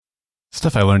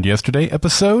Stuff I Learned Yesterday,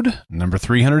 episode number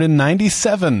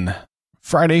 397,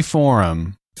 Friday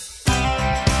Forum.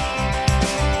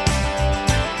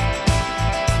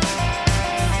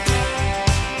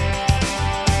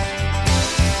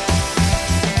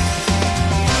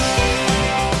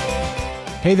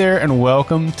 Hey there, and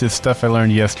welcome to Stuff I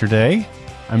Learned Yesterday.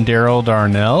 I'm Daryl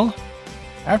Darnell.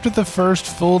 After the first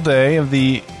full day of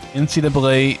the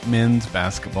NCAA men's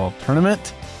basketball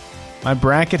tournament, my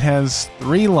bracket has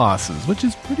 3 losses, which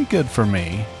is pretty good for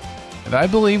me. And I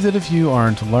believe that if you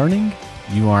aren't learning,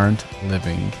 you aren't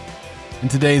living. In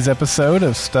today's episode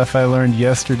of Stuff I Learned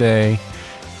Yesterday,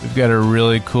 we've got a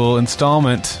really cool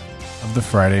installment of the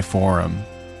Friday Forum.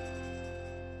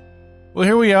 Well,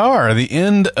 here we are. The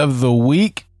end of the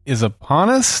week is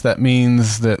upon us. That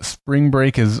means that spring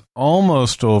break is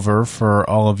almost over for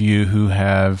all of you who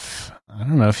have, I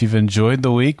don't know if you've enjoyed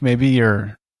the week. Maybe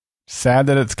you're sad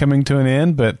that it's coming to an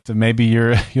end, but maybe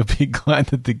you'll be glad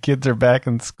that the kids are back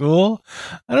in school.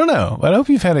 I don't know. I hope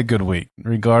you've had a good week,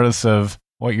 regardless of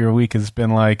what your week has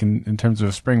been like in terms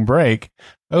of spring break.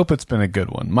 I hope it's been a good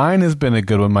one. Mine has been a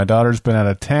good one. My daughter's been out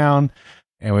of town,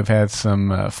 and we've had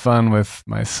some fun with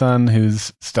my son,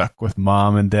 who's stuck with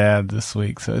mom and dad this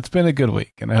week. So it's been a good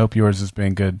week, and I hope yours has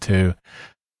been good too.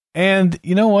 And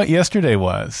you know what yesterday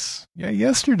was? Yeah,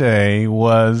 yesterday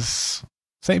was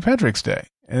St. Patrick's Day.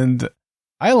 And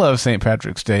I love St.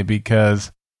 Patrick's Day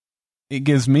because it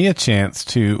gives me a chance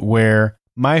to wear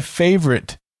my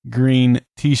favorite green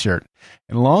t-shirt.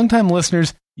 And longtime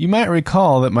listeners, you might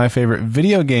recall that my favorite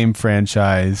video game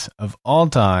franchise of all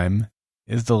time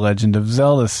is the Legend of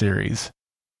Zelda series.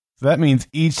 So that means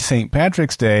each St.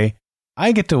 Patrick's Day,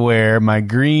 I get to wear my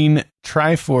green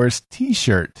Triforce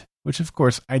t-shirt, which of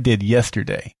course I did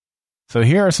yesterday. So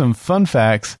here are some fun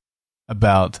facts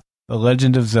about the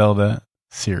Legend of Zelda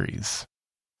series.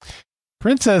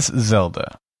 Princess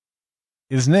Zelda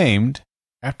is named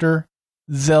after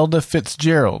Zelda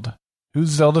Fitzgerald. Who's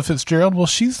Zelda Fitzgerald? Well,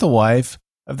 she's the wife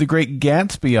of the great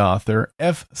Gatsby author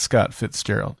F. Scott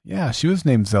Fitzgerald. Yeah, she was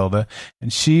named Zelda,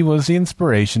 and she was the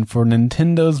inspiration for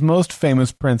Nintendo's most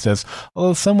famous princess,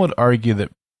 although some would argue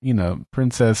that,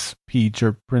 Princess Peach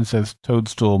or Princess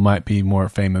Toadstool might be more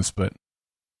famous, but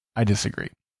I disagree.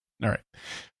 All right.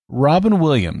 Robin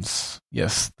Williams,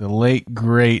 yes, the late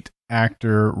great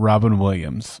actor Robin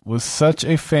Williams, was such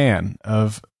a fan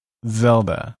of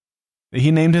Zelda that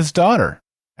he named his daughter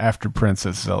after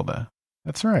Princess Zelda.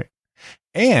 That's right.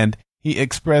 And he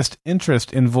expressed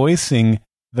interest in voicing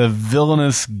the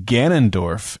villainous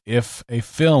Ganondorf if a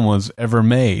film was ever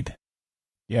made.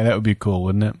 Yeah, that would be cool,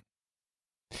 wouldn't it?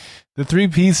 The 3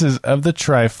 pieces of the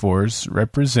Triforce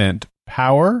represent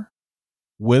power,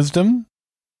 wisdom.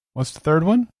 What's the third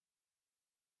one?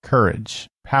 Courage.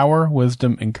 Power,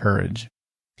 wisdom, and courage.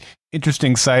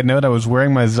 Interesting side note, I was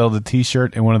wearing my Zelda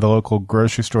t-shirt in one of the local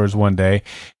grocery stores one day,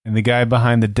 and the guy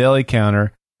behind the deli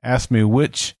counter asked me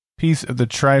which piece of the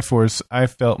Triforce I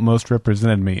felt most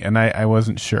represented me, and I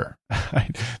wasn't sure.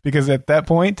 Because at that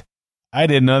point, I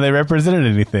didn't know they represented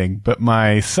anything, but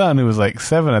my son, who was like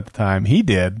 7 at the time, he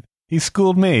did. He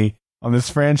schooled me on this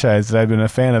franchise that I've been a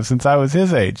fan of since I was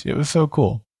his age. It was so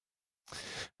cool.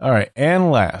 All right,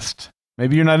 and last,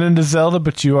 maybe you're not into Zelda,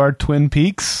 but you are Twin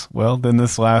Peaks? Well, then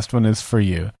this last one is for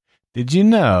you. Did you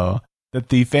know that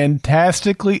the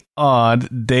fantastically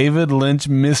odd David Lynch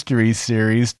mystery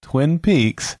series Twin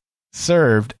Peaks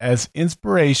served as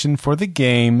inspiration for the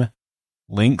game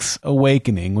Link's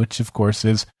Awakening, which of course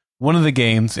is one of the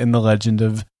games in the Legend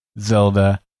of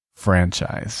Zelda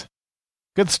franchise?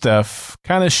 Good stuff.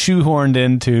 Kind of shoehorned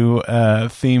into a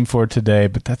theme for today,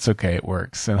 but that's okay. It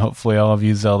works. And hopefully all of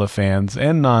you Zelda fans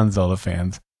and non-Zelda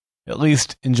fans at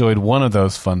least enjoyed one of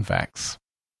those fun facts.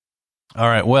 All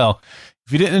right. Well,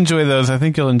 if you didn't enjoy those, I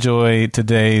think you'll enjoy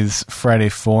today's Friday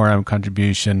Forum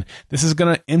contribution. This is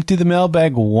going to empty the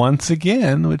mailbag once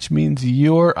again, which means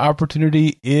your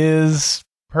opportunity is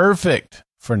perfect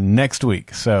for next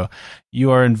week. So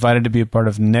you are invited to be a part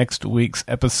of next week's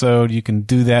episode. You can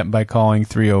do that by calling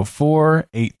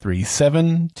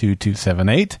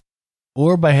 304-837-2278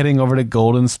 or by heading over to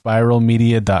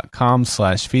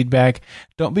goldenspiralmedia.com/feedback.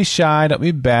 Don't be shy. Don't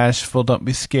be bashful. Don't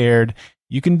be scared.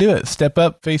 You can do it. Step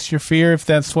up, face your fear if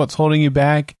that's what's holding you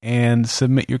back, and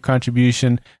submit your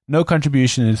contribution. No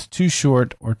contribution is too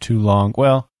short or too long.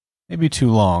 Well, maybe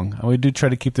too long. We do try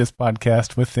to keep this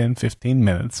podcast within 15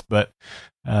 minutes, but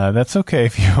that's okay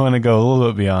if you want to go a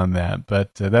little bit beyond that.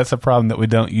 But that's a problem that we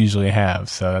don't usually have,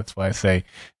 so that's why I say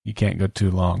you can't go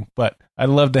too long. But I'd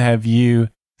love to have you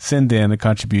send in a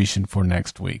contribution for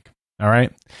next week. All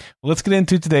right? Well, let's get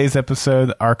into today's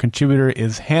episode. Our contributor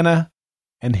is Hannah,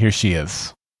 and here she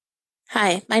is.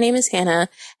 Hi, my name is Hannah,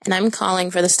 and I'm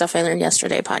calling for the Stuff I Learned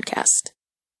Yesterday podcast.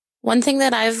 One thing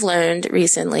that I've learned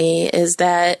recently is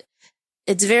that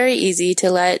it's very easy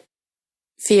to let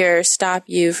fear stop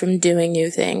you from doing new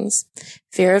things.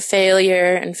 Fear of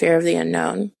failure and fear of the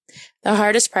unknown. The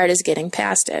hardest part is getting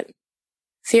past it.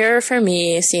 Fear for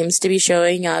me seems to be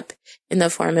showing up in the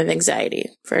form of anxiety.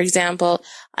 For example,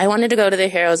 I wanted to go to the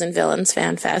Heroes and Villains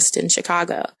Fan Fest in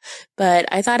Chicago, but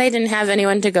I thought I didn't have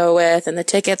anyone to go with and the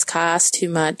tickets cost too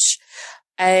much.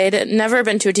 I'd never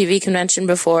been to a TV convention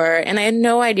before and I had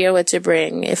no idea what to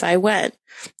bring if I went.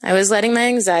 I was letting my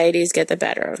anxieties get the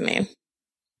better of me.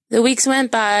 The weeks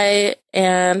went by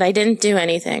and I didn't do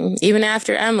anything, even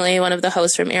after Emily, one of the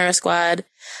hosts from Aero Squad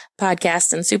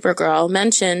podcast and Supergirl,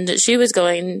 mentioned she was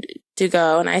going to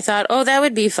go, and I thought, oh, that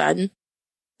would be fun.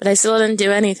 But I still didn't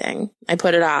do anything. I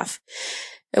put it off.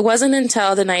 It wasn't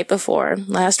until the night before,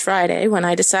 last Friday, when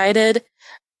I decided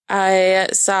I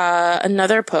saw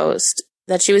another post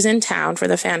that she was in town for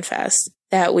the Fan Fest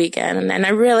that weekend, and I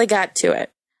really got to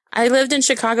it. I lived in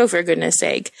Chicago, for goodness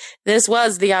sake. This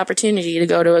was the opportunity to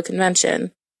go to a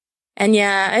convention. And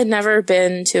yeah, I'd never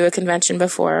been to a convention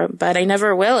before, but I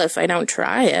never will if I don't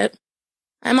try it.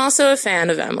 I'm also a fan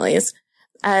of Emily's.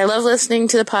 I love listening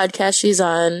to the podcast she's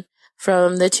on,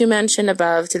 from the two mentioned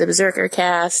above to the Berserker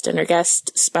cast and her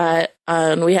guest spot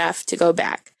on We Have to Go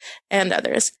Back, and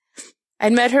others.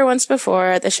 I'd met her once before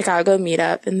at the Chicago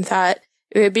meetup and thought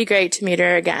it would be great to meet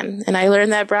her again, and I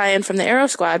learned that Brian from the Aero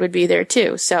Squad would be there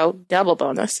too, so double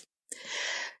bonus.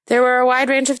 There were a wide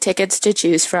range of tickets to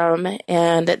choose from,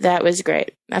 and that was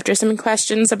great. After some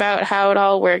questions about how it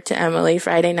all worked to Emily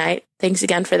Friday night, thanks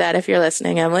again for that if you're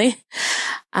listening, Emily,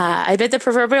 I bit the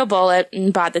proverbial bullet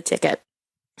and bought the ticket.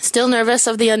 Still nervous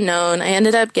of the unknown, I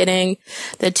ended up getting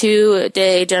the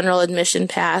 2-day general admission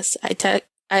pass.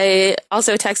 I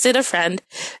also texted a friend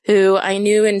who I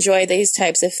knew enjoyed these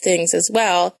types of things as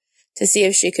well to see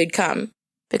if she could come.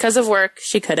 Because of work,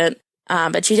 she couldn't,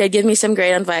 but she did give me some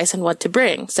great advice on what to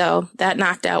bring, so that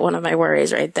knocked out one of my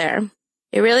worries right there.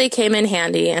 It really came in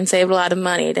handy and saved a lot of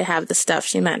money to have the stuff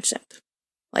she mentioned,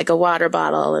 like a water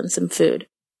bottle and some food.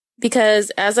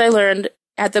 Because, as I learned,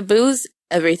 at the booth,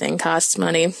 everything costs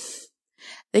money.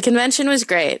 The convention was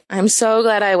great. I'm so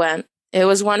glad I went. It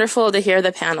was wonderful to hear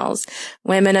the panels,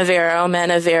 Women of Aero,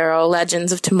 Men of Aero,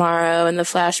 Legends of Tomorrow, and the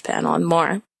Flash panel, and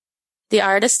more. The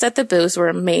artists at the booth were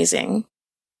amazing,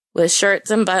 with shirts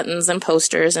and buttons and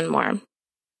posters and more.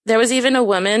 There was even a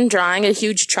woman drawing a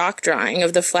huge chalk drawing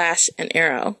of the Flash and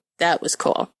Arrow. That was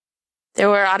cool. There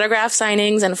were autograph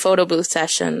signings and photo booth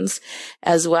sessions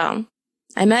as well.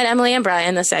 I met Emily and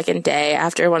Brian the second day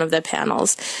after one of the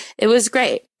panels. It was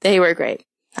great. They were great.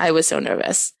 I was so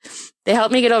nervous. They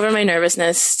helped me get over my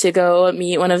nervousness to go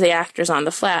meet one of the actors on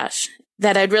The Flash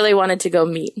that I'd really wanted to go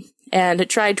meet, and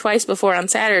tried twice before on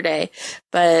Saturday,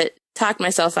 but talked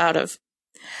myself out of.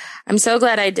 I'm so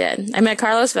glad I did. I met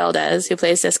Carlos Valdez, who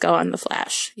plays Cisco on The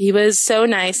Flash. He was so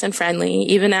nice and friendly,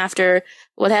 even after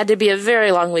what had to be a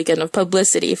very long weekend of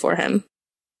publicity for him.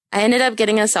 I ended up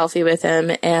getting a selfie with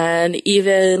him and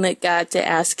even got to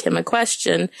ask him a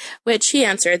question, which he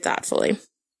answered thoughtfully.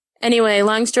 Anyway,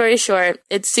 long story short,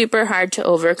 it's super hard to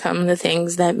overcome the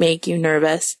things that make you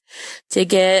nervous, to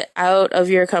get out of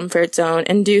your comfort zone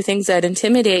and do things that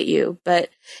intimidate you.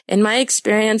 But in my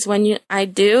experience, I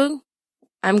do,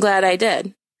 I'm glad I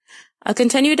did. I'll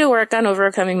continue to work on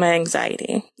overcoming my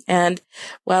anxiety. And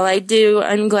while I do,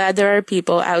 I'm glad there are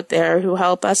people out there who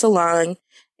help us along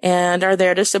and are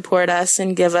there to support us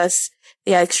and give us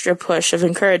the extra push of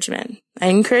encouragement. I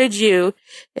encourage you,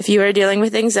 if you are dealing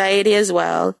with anxiety as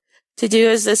well, to do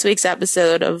as this week's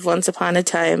episode of Once Upon a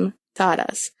Time taught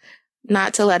us,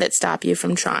 not to let it stop you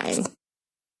from trying.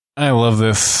 I love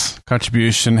this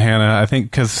contribution, Hannah. I think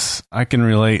because I can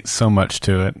relate so much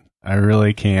to it. I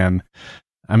really can.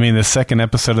 I mean, the second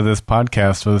episode of this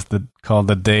podcast was called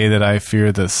The Day That I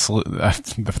Fear the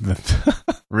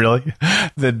really?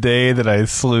 The Day That I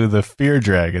Slew the Fear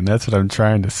Dragon. That's what I'm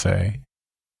trying to say.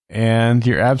 And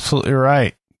you're absolutely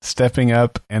right. Stepping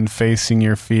up and facing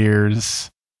your fears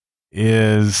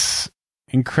is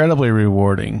incredibly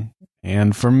rewarding.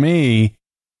 And for me,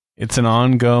 it's an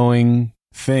ongoing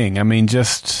thing. I mean,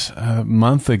 just a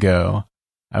month ago,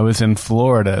 I was in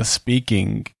Florida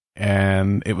speaking,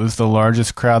 and it was the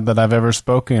largest crowd that I've ever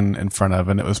spoken in front of,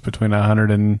 and it was between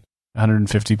 100 and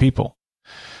 150 people.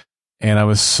 And I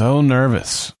was so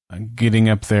nervous getting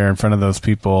up there in front of those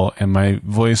people, and my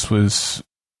voice was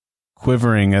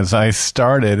quivering as I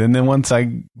started. And then once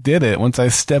I did it, once I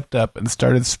stepped up and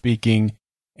started speaking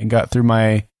and got through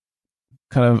my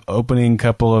kind of opening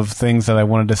couple of things that I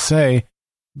wanted to say,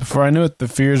 before I knew it, the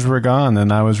fears were gone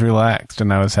and I was relaxed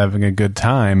and I was having a good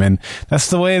time. And that's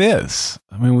the way it is.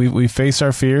 I mean, we face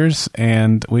our fears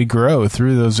and we grow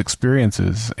through those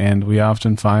experiences. And we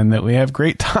often find that we have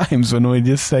great times when we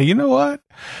just say, you know what?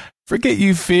 Forget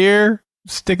you, fear. I'm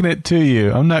sticking it to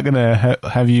you. I'm not going to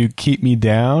have you keep me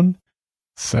down.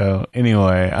 So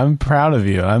anyway, I'm proud of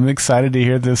you. I'm excited to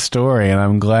hear this story, and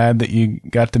I'm glad that you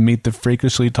got to meet the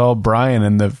freakishly tall Brian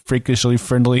and the freakishly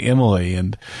friendly Emily.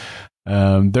 And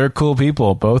they're cool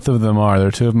people. Both of them are.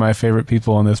 They're two of my favorite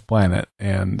people on this planet,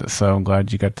 and so I'm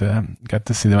glad you got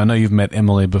to see them. I know you've met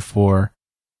Emily before.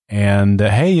 And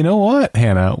hey, you know what,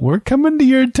 Hannah? We're coming to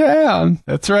your town.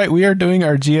 That's right. We are doing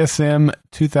our GSM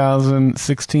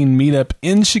 2016 meetup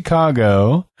in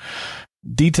Chicago.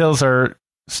 Details are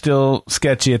still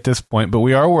sketchy at this point, but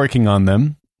we are working on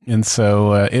them. And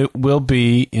so it will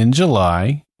be in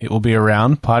July. It will be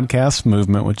around Podcast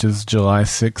Movement, which is July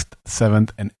 6th,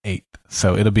 7th, and 8th.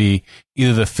 So it'll be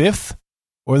either the 5th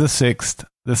or the 6th,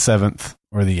 the 7th,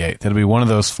 or the 8th. It'll be one of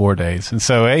those 4 days. And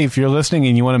so, hey, if you're listening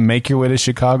and you want to make your way to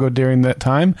Chicago during that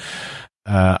time,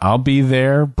 I'll be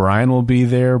there. Brian will be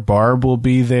there. Barb will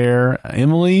be there.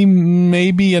 Emily,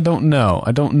 maybe. I don't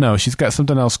know. She's got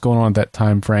something else going on at that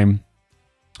time frame.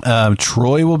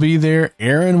 Troy will be there.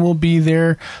 Aaron will be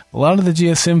there. A lot of the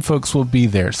GSM folks will be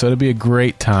there. So it'll be a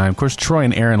great time. Of course, Troy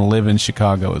and Aaron live in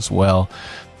Chicago as well.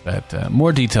 But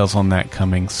more details on that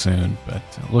coming soon. But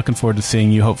looking forward to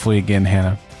seeing you hopefully again,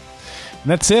 Hannah. And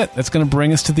that's it. That's going to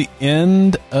bring us to the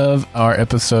end of our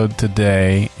episode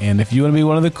today. And if you want to be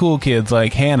one of the cool kids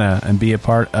like Hannah and be a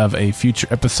part of a future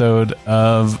episode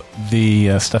of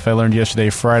the Stuff I Learned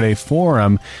Yesterday Friday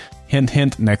Forum, hint,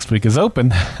 hint, next week is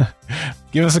open.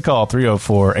 Give us a call,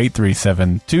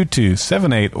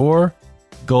 304-837-2278 or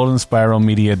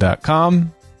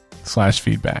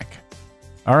goldenspiralmedia.com/feedback.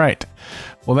 All right.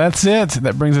 Well, that's it.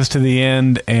 That brings us to the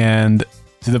end and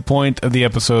to the point of the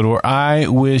episode where I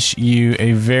wish you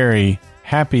a very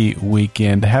happy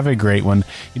weekend. Have a great one.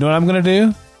 You know what I'm going to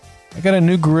do? I got a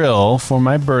new grill for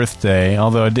my birthday,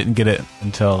 although I didn't get it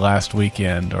until last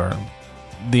weekend or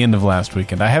the end of last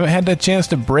weekend. I haven't had the chance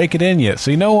to break it in yet. So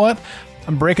you know what?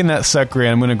 I'm breaking that sucker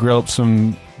in. I'm going to grill up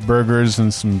some burgers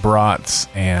and some brats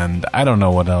and I don't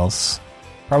know what else.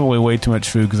 Probably way too much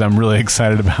food because I'm really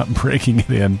excited about breaking it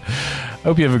in. I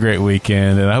hope you have a great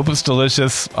weekend and I hope it's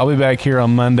delicious. I'll be back here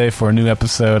on Monday for a new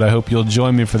episode. I hope you'll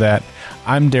join me for that.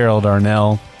 I'm Daryl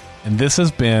Darnell and this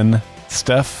has been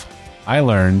Stuff I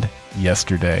Learned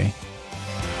Yesterday.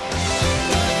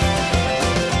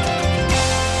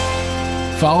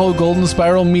 Follow Golden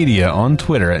Spiral Media on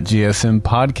Twitter at GSM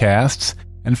Podcasts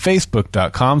and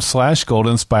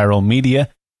Facebook.com/Golden Spiral Media.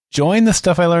 Join the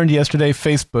Stuff I Learned Yesterday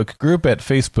Facebook group at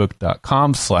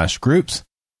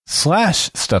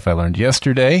Facebook.com/groups/Stuff I Learned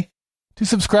Yesterday. To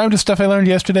subscribe to Stuff I Learned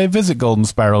Yesterday, visit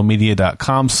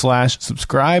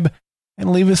goldenspiralmedia.com/subscribe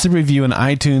and leave us a review in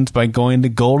iTunes by going to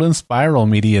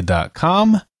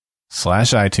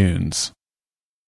goldenspiralmedia.com/iTunes.